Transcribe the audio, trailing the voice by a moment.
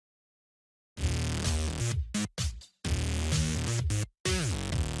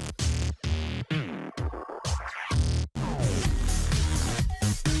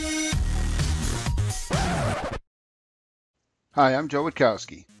Hi, I'm Joe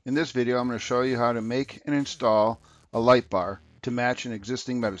Witkowski. In this video, I'm going to show you how to make and install a light bar to match an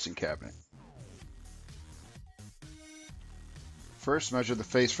existing medicine cabinet. First, measure the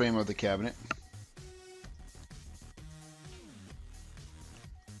face frame of the cabinet.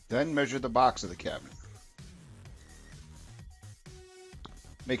 Then measure the box of the cabinet.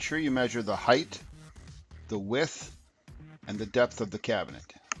 Make sure you measure the height, the width, and the depth of the cabinet.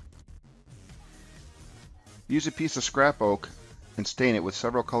 Use a piece of scrap oak and stain it with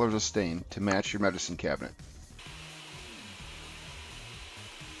several colors of stain to match your medicine cabinet.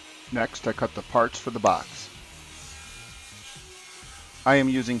 Next, I cut the parts for the box. I am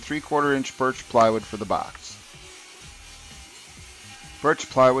using 3/4 inch birch plywood for the box. Birch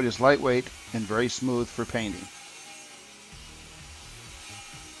plywood is lightweight and very smooth for painting.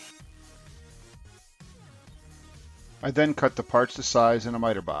 I then cut the parts to size in a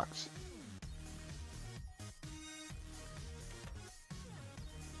miter box.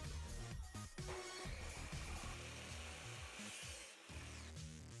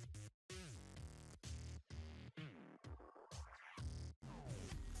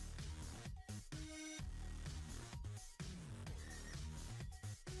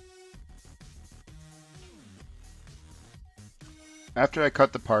 After I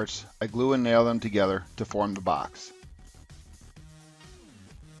cut the parts, I glue and nail them together to form the box.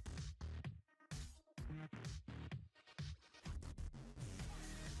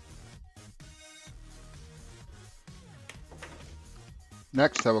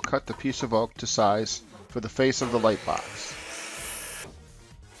 Next, I will cut the piece of oak to size for the face of the light box.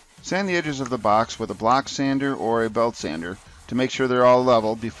 Sand the edges of the box with a block sander or a belt sander to make sure they're all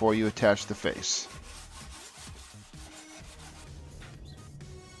level before you attach the face.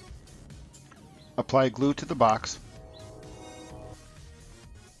 Apply glue to the box.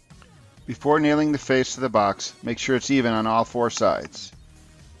 Before nailing the face to the box, make sure it's even on all 4 sides.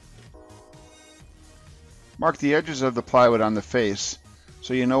 Mark the edges of the plywood on the face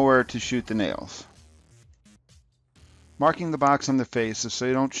so you know where to shoot the nails. Marking the box on the face is so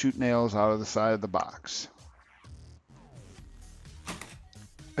you don't shoot nails out of the side of the box.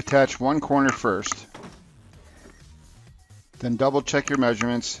 Attach one corner first, then double check your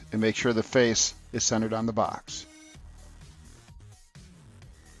measurements and make sure the face is centered on the box.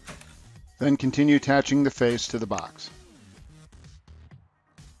 Then continue attaching the face to the box.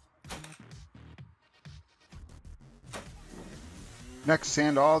 Next,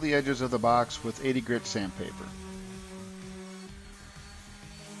 sand all the edges of the box with 80 grit sandpaper.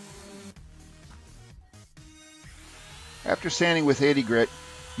 After sanding with 80 grit,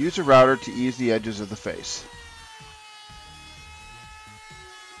 use a router to ease the edges of the face.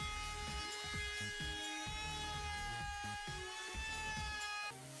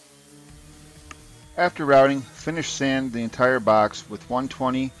 After routing, finish sand the entire box with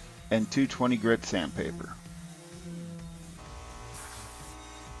 120 and 220 grit sandpaper.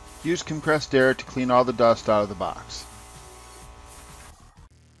 Use compressed air to clean all the dust out of the box.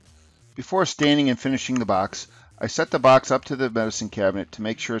 Before staining and finishing the box, I set the box up to the medicine cabinet to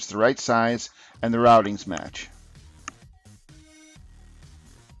make sure it's the right size and the routings match.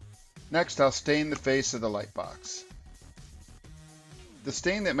 Next, I'll stain the face of the light box. The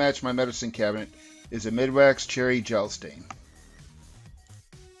stain that matched my medicine cabinet is a MinWax cherry gel stain.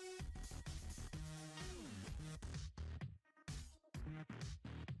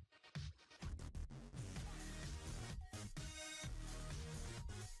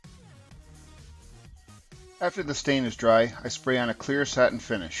 After the stain is dry, I spray on a clear satin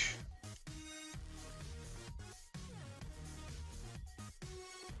finish.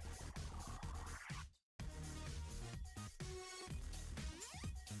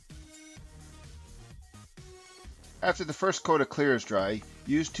 After the first coat of clear is dry,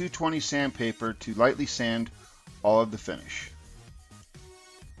 use 220 sandpaper to lightly sand all of the finish.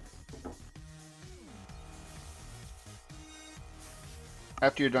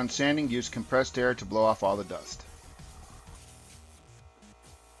 After you're done sanding, use compressed air to blow off all the dust.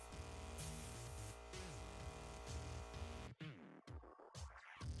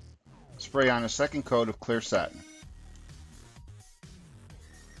 Spray on a second coat of clear satin.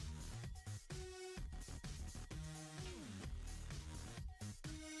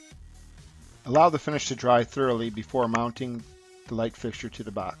 Allow the finish to dry thoroughly before mounting the light fixture to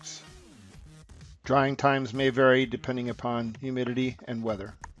the box. Drying times may vary depending upon humidity and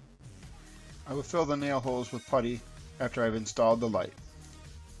weather. I will fill the nail holes with putty after I've installed the light.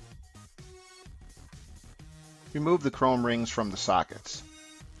 Remove the chrome rings from the sockets.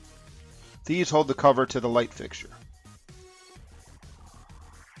 These hold the cover to the light fixture.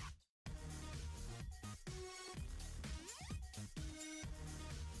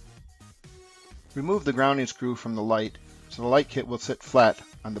 Remove the grounding screw from the light so the light kit will sit flat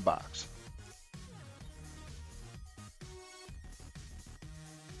on the box.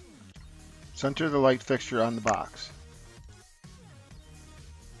 Center the light fixture on the box.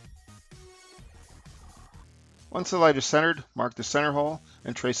 Once the light is centered, mark the center hole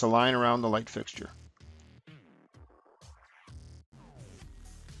and trace a line around the light fixture.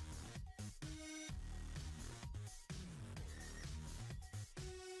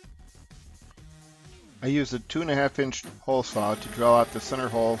 I used a 2.5-inch hole saw to drill out the center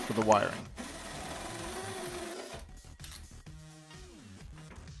hole for the wiring.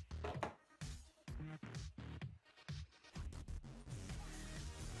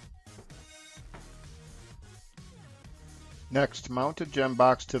 Next, mount a gem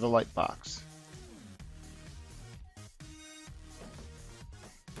box to the light box.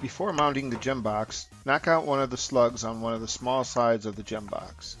 Before mounting the gem box, knock out one of the slugs on one of the small sides of the gem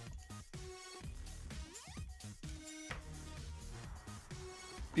box.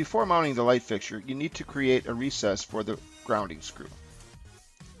 Before mounting the light fixture, you need to create a recess for the grounding screw.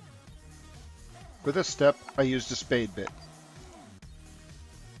 For this step, I used a spade bit.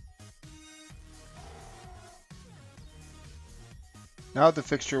 Now the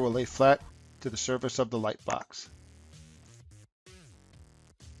fixture will lay flat to the surface of the light box.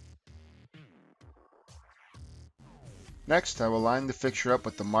 Next, I will line the fixture up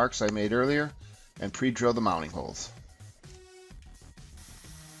with the marks I made earlier and pre-drill the mounting holes.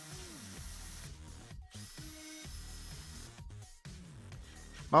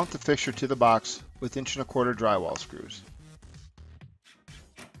 Mount the fixture to the box with 1.25-inch drywall screws.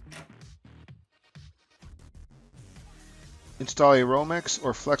 Install a Romex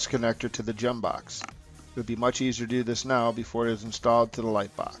or flex connector to the gem box. It would be much easier to do this now before it is installed to the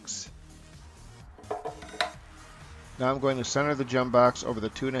light box. Now I'm going to center the gem box over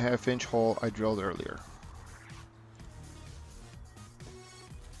the 2.5-inch hole I drilled earlier.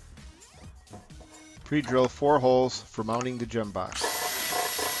 Pre-drill 4 holes for mounting the gem box.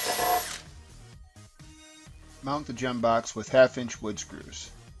 Mount the gem box with 1/2-inch wood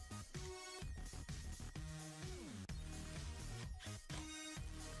screws.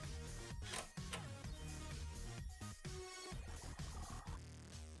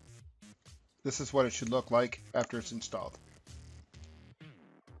 This is what it should look like after it's installed.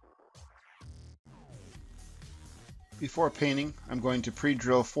 Before painting, I'm going to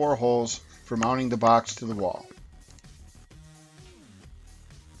pre-drill 4 holes for mounting the box to the wall.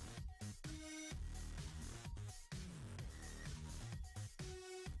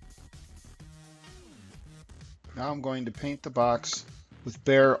 Now I'm going to paint the box with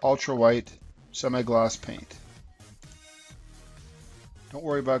Behr Ultra White semi-gloss paint. Don't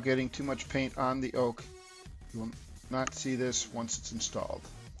worry about getting too much paint on the oak. You will not see this once it's installed.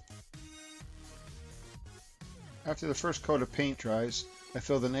 After the first coat of paint dries, I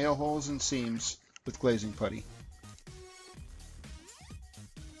fill the nail holes and seams with glazing putty.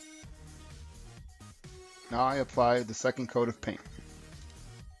 Now I apply the second coat of paint.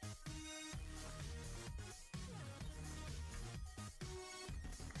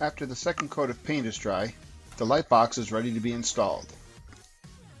 After the second coat of paint is dry, the light box is ready to be installed.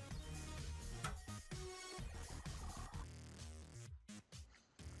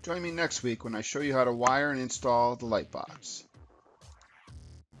 Join me next week when I show you how to wire and install the light box.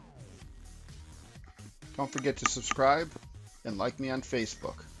 Don't forget to subscribe and like me on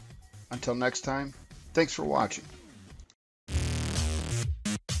Facebook. Until next time, thanks for watching.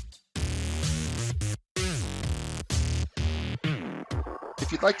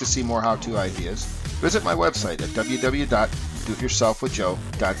 If you'd like to see more how-to ideas, visit my website at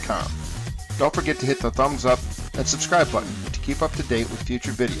www.doityourselfwithjoe.com. Don't forget to hit the thumbs up and subscribe button to keep up to date with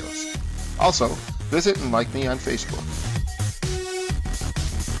future videos. Also, visit and like me on Facebook.